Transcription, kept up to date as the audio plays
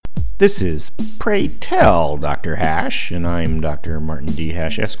This is Pray Tell Dr. Hash, and I'm Dr. Martin D.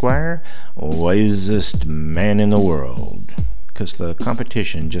 Hash, Esquire, wisest man in the world, 'cause the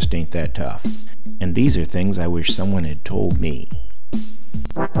competition just ain't that tough. And these are things I wish someone had told me.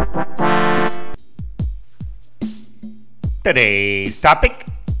 Today's topic,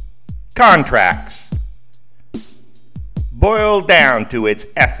 contracts. Boiled down to its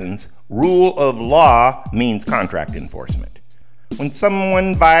essence, rule of law means contract enforcement. When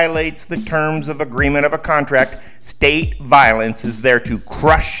someone violates the terms of agreement of a contract, state violence is there to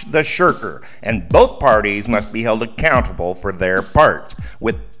crush the shirker, and both parties must be held accountable for their parts,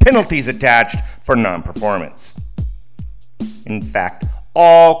 with penalties attached for non-performance. In fact,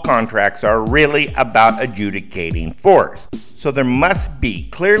 all contracts are really about adjudicating force, so there must be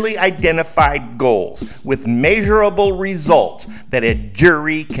clearly identified goals with measurable results that a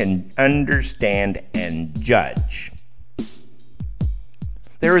jury can understand and judge.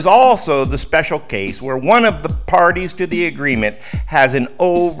 There is also the special case where one of the parties to the agreement has an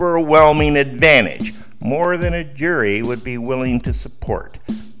overwhelming advantage, more than a jury would be willing to support.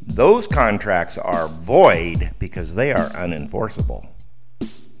 Those contracts are void because they are unenforceable.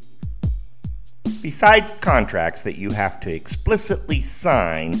 Besides contracts that you have to explicitly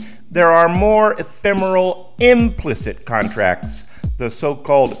sign, there are more ephemeral implicit contracts, the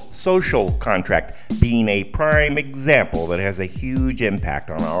so-called social contract being a prime example that has a huge impact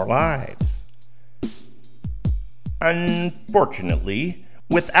on our lives. Unfortunately,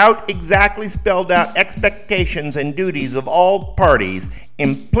 without exactly spelled out expectations and duties of all parties,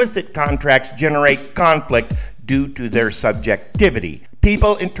 implicit contracts generate conflict due to their subjectivity.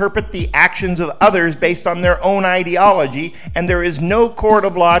 People interpret the actions of others based on their own ideology, and there is no court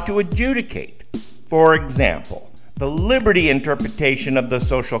of law to adjudicate. For example, the liberty interpretation of the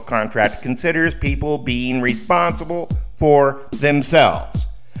social contract considers people being responsible for themselves.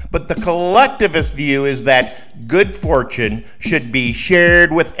 But the collectivist view is that good fortune should be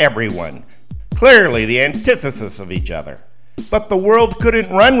shared with everyone. Clearly the antithesis of each other. But the world couldn't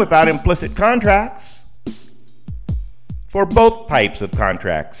run without implicit contracts. For both types of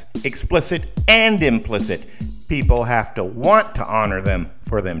contracts, explicit and implicit, people have to want to honor them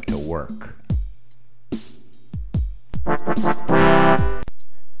for them to work.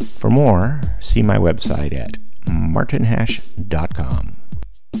 For more, see my website at martinhash.com.